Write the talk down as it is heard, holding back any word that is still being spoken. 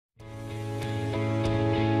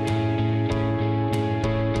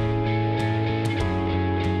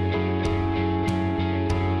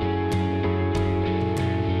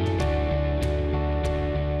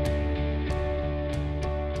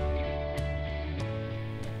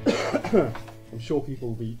I'm sure people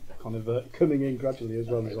will be kind of coming in gradually as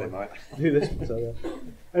well as They I might. do this. So,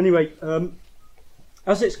 anyway,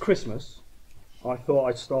 as it's Christmas, I thought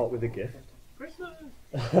I'd start with a gift. Christmas!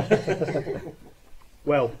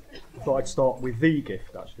 Well, I thought I'd start with the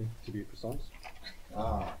gift, actually, to be precise.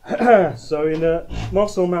 So in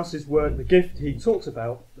Marcel Mauss's work, The Gift, he talks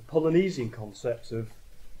about the Polynesian concept of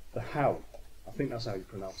the how. I think that's how you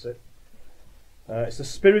pronounce it. It's the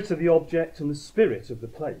spirit of the object and the spirit of the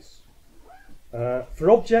place. For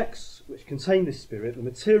objects which contain this spirit, the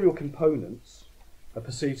material components are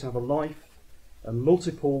perceived to have a life and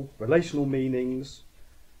multiple relational meanings,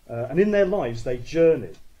 and in their lives they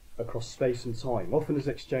journey across space and time, often as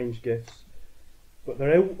exchange gifts, but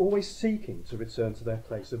they're always seeking to return to their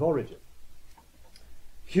place of origin.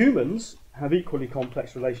 Humans have equally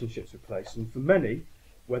complex relationships with place, and for many,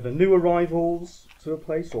 whether new arrivals to a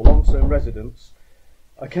place or long-term residents,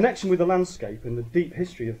 a connection with the landscape and the deep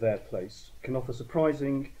history of their place can offer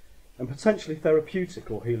surprising and potentially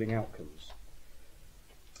therapeutic or healing outcomes.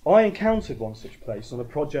 I encountered one such place on a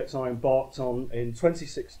project I embarked on in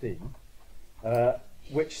 2016,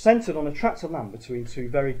 which centred on a tract of land between two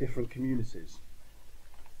very different communities.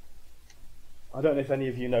 I don't know if any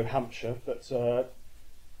of you know Hampshire, but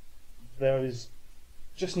there is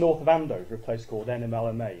just north of Andover a place called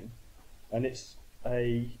Ennui, and it's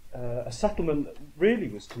a settlement that really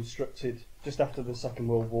was constructed just after the Second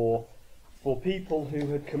World War for people who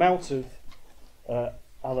had come out of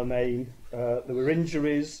Alamein. There were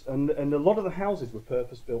injuries, and a lot of the houses were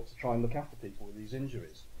purpose-built to try and look after people with these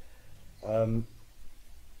injuries.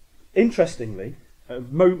 Interestingly,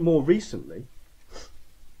 more recently,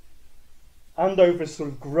 Andover has sort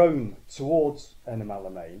of grown towards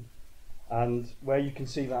Ennui, and where you can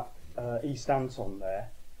see that East Anton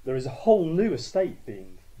there is a whole new estate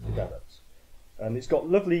being developed, and it's got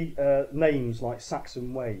lovely names like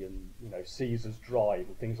Saxon Way and Caesar's Drive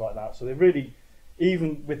and things like that. So they really,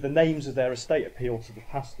 even with the names of their estate, appeal to the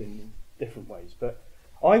past in different ways. But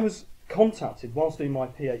I was contacted whilst doing my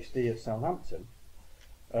PhD at Southampton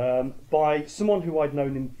by someone who I'd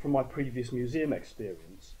known from my previous museum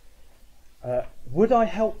experience. Would I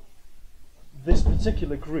help this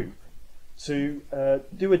particular group to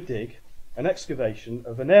do a dig, an excavation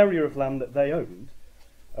of an area of land that they owned,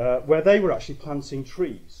 where they were actually planting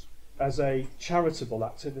trees as a charitable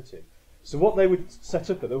activity. So what they would set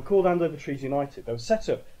up, they were called Andover Trees United. They were set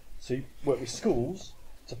up to work with schools,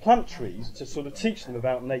 to plant trees, to sort of teach them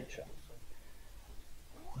about nature.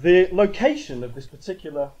 The location of this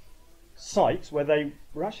particular site, where they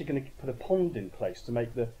were actually going to put a pond in place to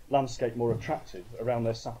make the landscape more attractive around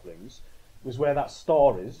their saplings, was where that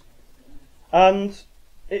star is. And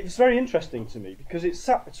it was very interesting to me because it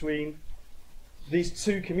sat between these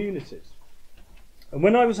two communities. And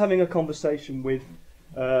when I was having a conversation with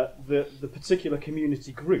the particular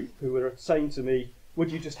community group who were saying to me,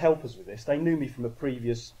 would you just help us with this? They knew me from a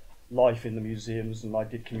previous life in the museums, and I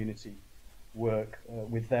did community work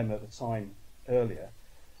with them at the time earlier.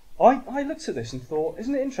 I looked at this and thought,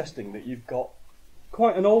 isn't it interesting that you've got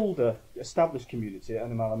quite an older established community at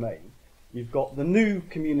Ennui, you've got the new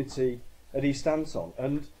community at East Anton,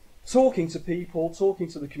 and talking to people, talking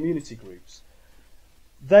to the community groups,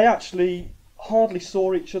 they actually hardly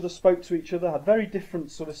saw each other, spoke to each other, had very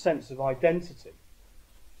different sort of sense of identity.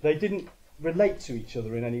 They didn't relate to each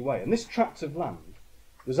other in any way. And this tract of land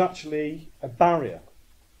was actually a barrier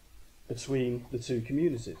between the two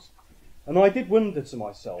communities. And I did wonder to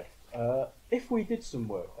myself, if we did some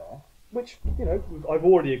work there, which I've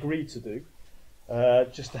already agreed to do,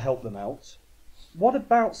 just to help them out, what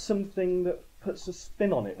about something that puts a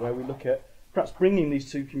spin on it, where we look at perhaps bringing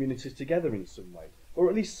these two communities together in some way, or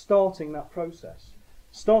at least starting that process,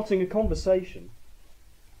 starting a conversation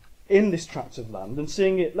in this tract of land and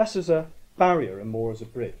seeing it less as a barrier and more as a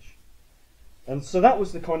bridge. And so that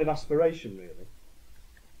was the kind of aspiration, really.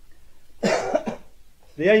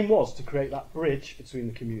 The aim was to create that bridge between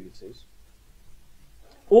the communities.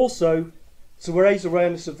 Also, to raise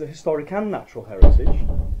awareness of the historic and natural heritage,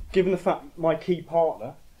 given the fact my key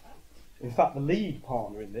partner, in fact the lead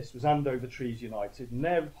partner in this, was Andover Trees United, and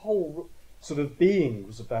their whole sort of being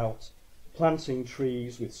was about planting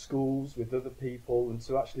trees with schools, with other people, and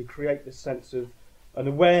to actually create this sense of an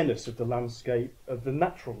awareness of the landscape, of the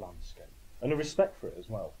natural landscape, and a respect for it as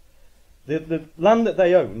well. The land that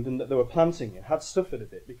they owned and that they were planting in had suffered a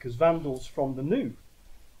bit because vandals from the new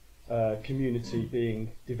community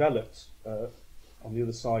being developed on the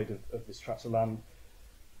other side of this tract of land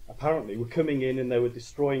apparently were coming in, and they were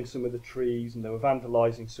destroying some of the trees, and they were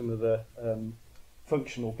vandalising some of the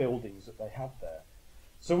functional buildings that they had there.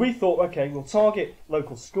 So we thought, okay, we'll target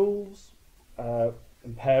local schools,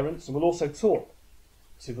 and parents, and we'll also talk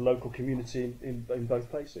to the local community in both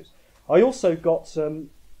places. I also got some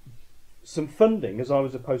funding as I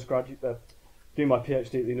was a postgraduate doing my PhD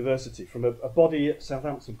at the university from a body at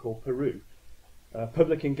Southampton called Peru,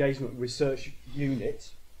 Public Engagement Research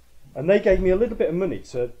Unit, and they gave me a little bit of money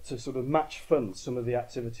to sort of match fund some of the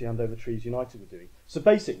activity Andover Trees United were doing. So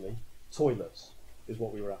basically, toilets is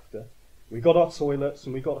what we were after. We got our toilets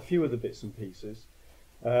and we got a few other bits and pieces.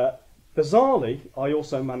 Bizarrely, I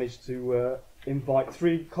also managed to invite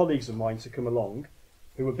 3 colleagues of mine to come along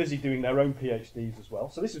who were busy doing their own PhDs as well.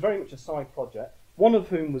 So this is very much a side project, one of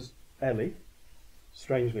whom was Ellie,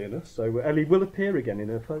 strangely enough. So Ellie will appear again in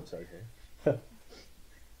her photo here.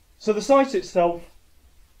 So the site itself,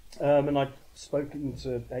 and I've spoken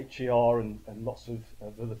to HER and lots of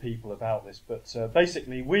other people about this, but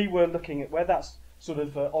basically we were looking at where that's sort of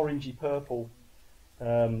orangey purple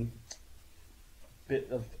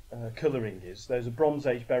bit of colouring is. There's a Bronze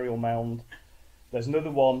Age burial mound, there's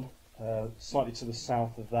another one slightly to the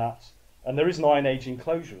south of that, and there is an Iron Age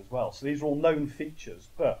enclosure as well. So these are all known features,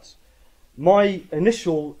 but my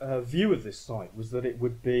initial view of this site was that it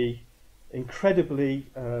would be incredibly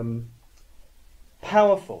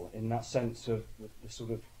powerful in that sense of the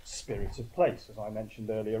sort of spirit of place, as I mentioned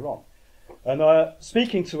earlier on. And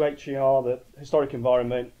speaking to HER, the historic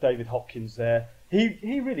environment, David Hopkins there,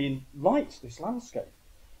 he really liked this landscape.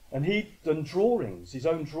 And he'd done drawings, his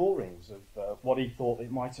own drawings of what he thought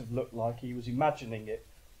it might have looked like. He was imagining it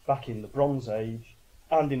back in the Bronze Age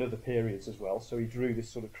and in other periods as well. So he drew this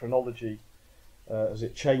sort of chronology as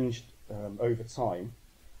it changed over time.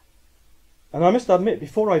 And I must admit,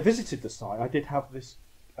 before I visited the site, I did have this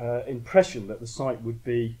impression that the site would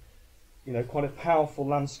be, you know, quite a powerful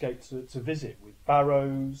landscape to visit with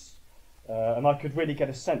barrows, and I could really get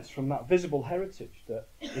a sense from that visible heritage that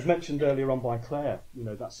was mentioned earlier on by Claire. You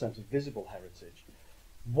know, that sense of visible heritage.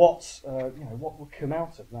 What would come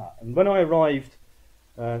out of that? And when I arrived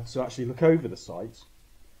to actually look over the site,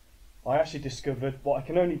 I actually discovered what I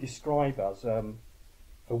can only describe as a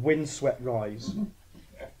windswept rise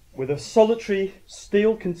with a solitary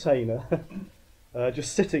steel container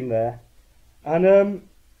just sitting there, and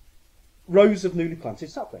rows of newly planted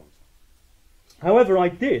saplings. However, I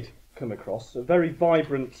did come across a very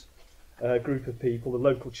vibrant group of people, a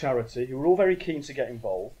local charity, who were all very keen to get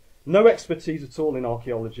involved. No expertise at all in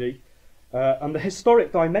archaeology, and the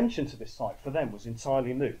historic dimension to this site for them was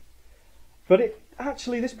entirely new. But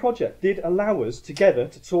this project did allow us together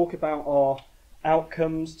to talk about our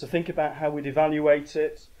outcomes, to think about how we'd evaluate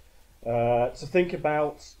it, to think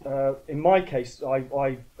about, in my case,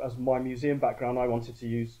 I, as my museum background, I wanted to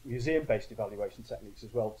use museum-based evaluation techniques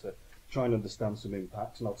as well to try and understand some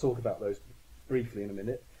impacts, and I'll talk about those briefly in a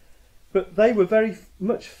minute. But they were very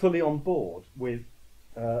much fully on board with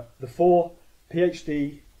the 4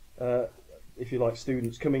 PhD, if you like,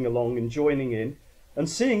 students coming along and joining in and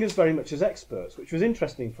seeing us very much as experts, which was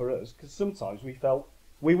interesting for us because sometimes we felt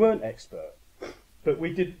we weren't expert, but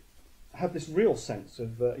we did have this real sense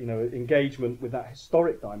of engagement with that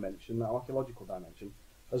historic dimension, that archaeological dimension,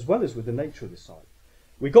 as well as with the nature of the site.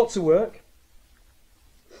 We got to work.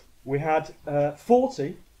 We had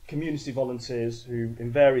 40 community volunteers who,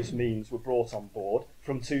 in various means, were brought on board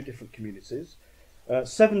from 2 different communities,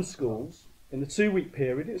 7 schools. In the 2-week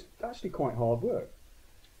period, it was actually quite hard work.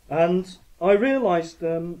 And I realised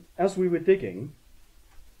as we were digging,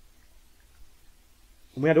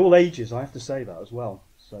 and we had all ages, I have to say that as well.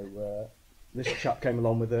 So this chap came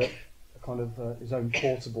along with a kind of his own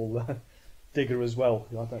portable digger as well,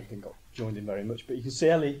 who I don't think got joined in very much. But you can see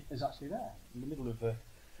Ellie is actually there in the middle of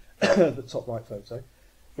the top right photo.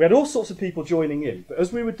 We had all sorts of people joining in, but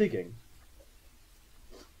as we were digging,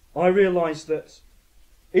 I realised that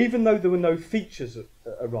even though there were no features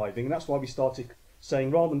arriving, and that's why we started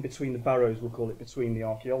saying rather than between the barrows, we'll call it between the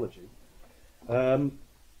archaeology, the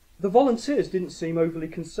volunteers didn't seem overly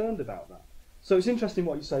concerned about that. So it's interesting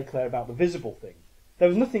what you say, Claire, about the visible thing. There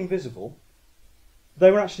was nothing visible.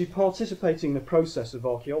 They were actually participating in the process of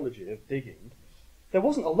archaeology, of digging. There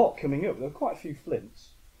wasn't a lot coming up. There were quite a few flints.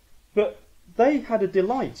 But they had a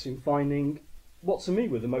delight in finding what to me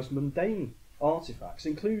were the most mundane artefacts,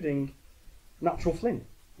 including natural flint,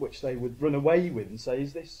 which they would run away with and say,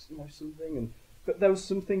 is this something? But there was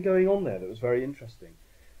something going on there that was very interesting.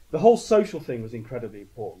 The whole social thing was incredibly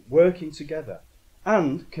important, working together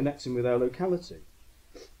and connecting with our locality.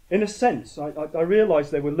 In a sense, I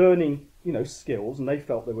realised they were learning skills, and they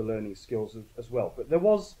felt they were learning skills as well, but there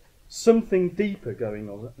was something deeper going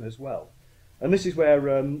on as well. And this is where I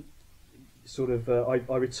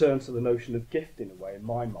return to the notion of gift in a way in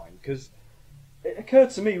my mind, because it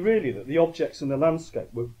occurred to me really that the objects in the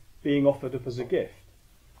landscape were being offered up as a gift.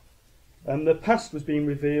 And the past was being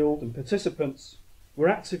revealed, and participants were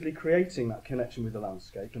actively creating that connection with the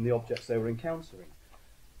landscape and the objects they were encountering.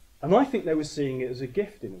 And I think they were seeing it as a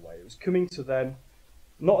gift in a way. It was coming to them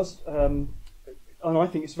not as... and I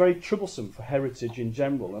think it's very troublesome for heritage in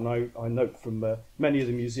general, and I note from many of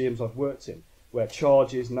the museums I've worked in, where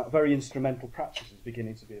charges and that very instrumental practice is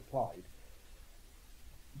beginning to be applied.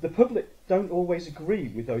 The public don't always agree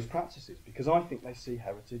with those practices, because I think they see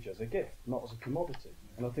heritage as a gift, not as a commodity,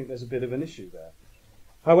 and I think there's a bit of an issue there.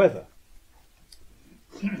 However,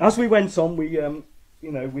 as we went on, we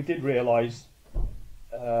did realise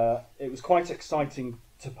it was quite exciting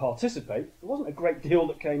to participate. There wasn't a great deal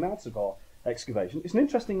that came out of our excavation. It's an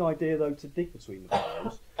interesting idea, though, to dig between the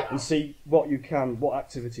barrows and see what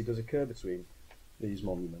activity does occur between these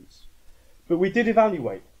monuments. But we did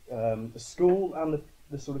evaluate the school and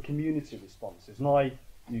the sort of community responses, and I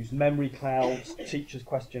used memory clouds, teachers'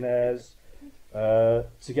 questionnaires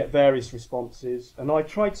to get various responses, and I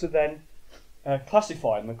tried to then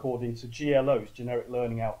classify them according to GLOs, generic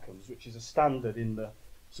learning outcomes, which is a standard in the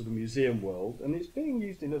sort of museum world, and it's being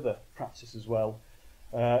used in other practice as well.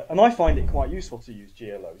 And I find it quite useful to use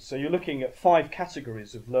GLOs. So you're looking at 5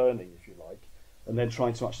 categories of learning, if you like, and then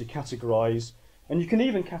trying to actually categorise. And you can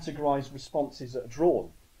even categorise responses that are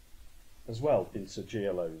drawn as well into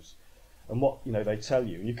GLOs and what they tell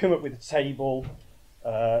you. And you come up with a table.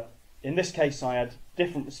 In this case, I had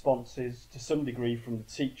different responses to some degree from the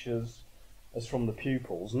teachers as from the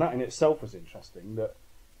pupils. And that in itself was interesting, that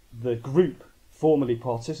the group formally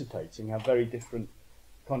participating had very different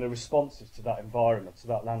kind of responses to that environment, to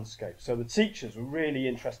that landscape. So the teachers were really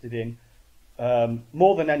interested in,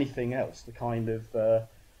 more than anything else, the kind of, the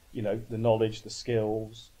knowledge, the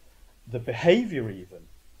skills, the behaviour even.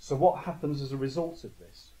 So what happens as a result of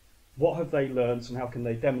this? What have they learnt and how can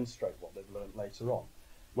they demonstrate what they've learnt later on?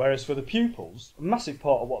 Whereas for the pupils, a massive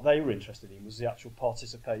part of what they were interested in was the actual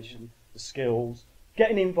participation, the skills,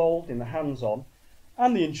 getting involved in the hands-on,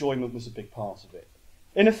 and the enjoyment was a big part of it.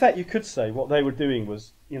 In effect, you could say what they were doing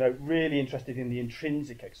was, really interested in the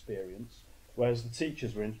intrinsic experience, whereas the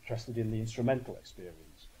teachers were interested in the instrumental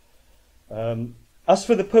experience. As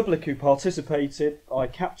for the public who participated, I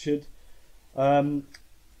captured,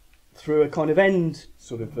 through a kind of end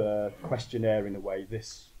sort of questionnaire in a way,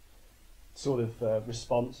 this sort of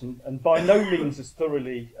response, and by no means as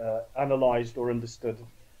thoroughly analysed or understood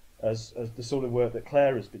as the sort of work that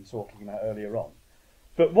Claire has been talking about earlier on.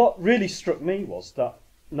 But what really struck me was that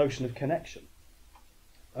notion of connection.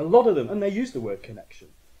 A lot of them, and they use the word connection,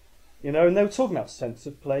 and they were talking about sense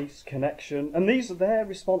of place, connection, and these are their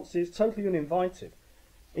responses, totally uninvited,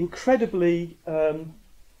 incredibly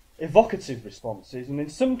evocative responses, and in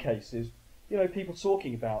some cases, people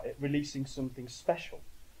talking about it releasing something special.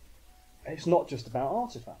 It's not just about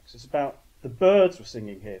artefacts, it's about the birds were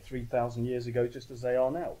singing here 3,000 years ago just as they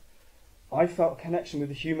are now. I felt a connection with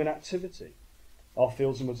the human activity. Our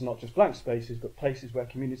fields and woods are not just blank spaces, but places where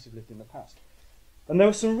communities have lived in the past. And there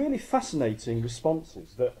were some really fascinating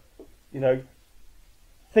responses that,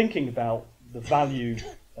 thinking about the value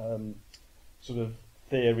sort of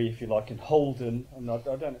theory, if you like, and Holden, and I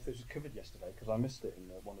don't know if this was covered yesterday because I missed it in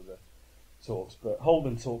one of the talks, but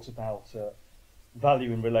Holden talks about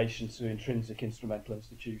value in relation to intrinsic, instrumental,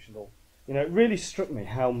 institutional. It really struck me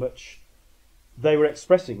how much they were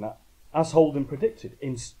expressing that, as Holden predicted,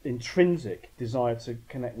 intrinsic desire to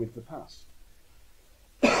connect with the past.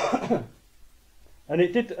 And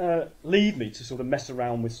it did lead me to sort of mess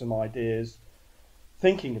around with some ideas,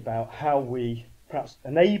 thinking about how we perhaps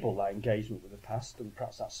enable that engagement with the past and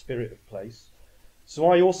perhaps that spirit of place.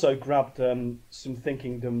 So I also grabbed some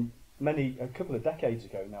thinking done a couple of decades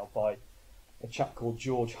ago now by a chap called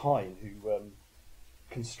George Hine, who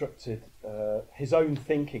constructed his own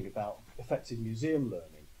thinking about effective museum learning.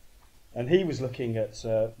 And he was looking at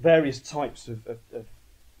various types of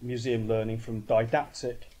museum learning, from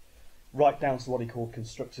didactic right down to what he called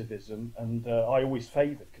constructivism. And I always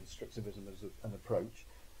favoured constructivism as an approach.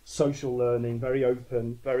 Social learning, very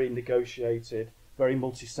open, very negotiated, very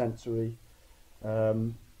multi-sensory.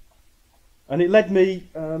 And it led me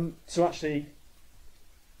to actually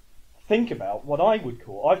think about what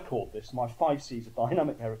I've called this my 5 C's of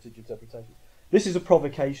dynamic heritage interpretation. This is a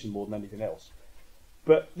provocation more than anything else.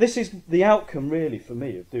 But this is the outcome, really, for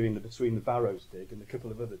me, of doing the Between the Barrows dig and a couple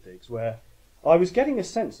of other digs, where I was getting a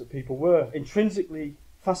sense that people were intrinsically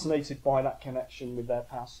fascinated by that connection with their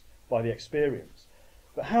past, by the experience.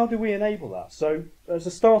 But how do we enable that? So, as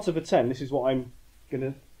a start of a 10, this is what I'm going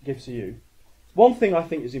to give to you. One thing I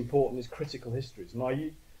think is important is critical histories. And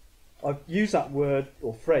I use that word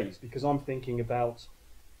or phrase because I'm thinking about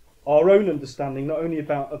our own understanding, not only of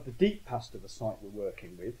the deep past of a site we're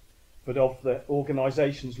working with, but of the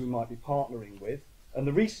organisations we might be partnering with and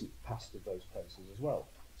the recent past of those places as well.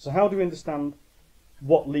 So how do we understand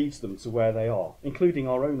what leads them to where they are, including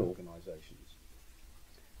our own organisations?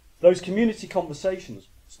 Those community conversations,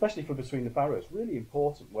 especially for Between the Barrows, really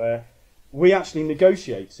important, where we actually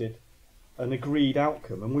negotiated an agreed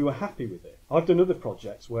outcome and we were happy with it. I've done other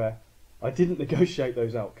projects where I didn't negotiate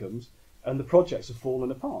those outcomes and the projects have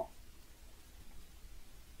fallen apart.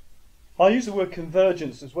 I use the word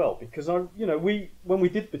convergence as well because when we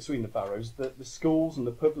did Between the Barrows, the schools and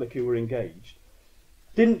the public who were engaged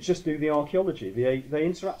didn't just do the archaeology. They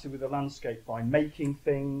interacted with the landscape by making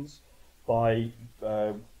things, by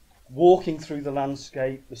walking through the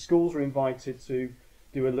landscape. The schools were invited to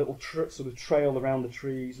do a little sort of trail around the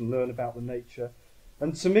trees and learn about the nature.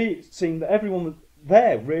 And to me, it seemed that everyone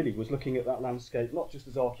there really was looking at that landscape, not just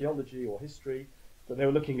as archaeology or history, but they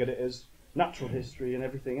were looking at it as natural history and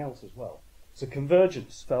everything else as well. So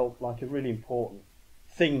convergence felt like a really important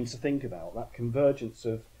thing to think about, that convergence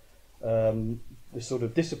of the sort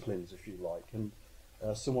of disciplines, if you like. And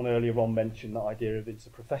someone earlier on mentioned that idea of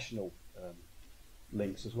interprofessional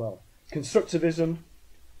links as well. Constructivism,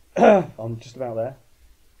 I'm just about there,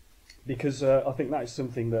 because I think that is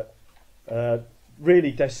something that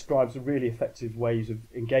really describes the really effective ways of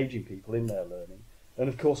engaging people in their learning. And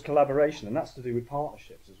of course collaboration, and that's to do with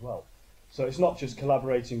partnerships as well. So it's not just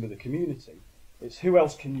collaborating with the community, it's who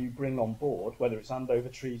else can you bring on board, whether it's Andover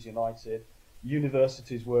Trees United,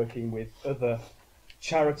 universities working with other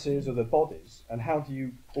charities, other bodies, and how do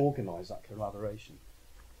you organise that collaboration?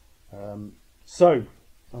 So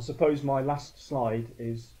I suppose my last slide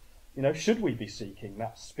is, should we be seeking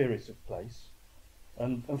that spirit of place?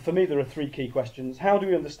 And for me there are three key questions. How do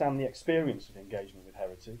we understand the experience of engagement with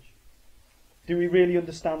heritage? Do we really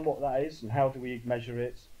understand what that is and how do we measure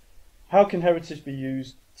it? How can heritage be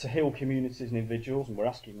used to heal communities and individuals? And we're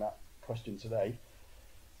asking that question today.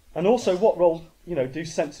 And also, what role do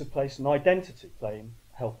sense of place and identity play in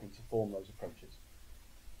helping to form those approaches?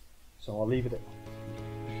 So I'll leave it at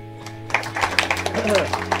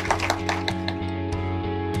that.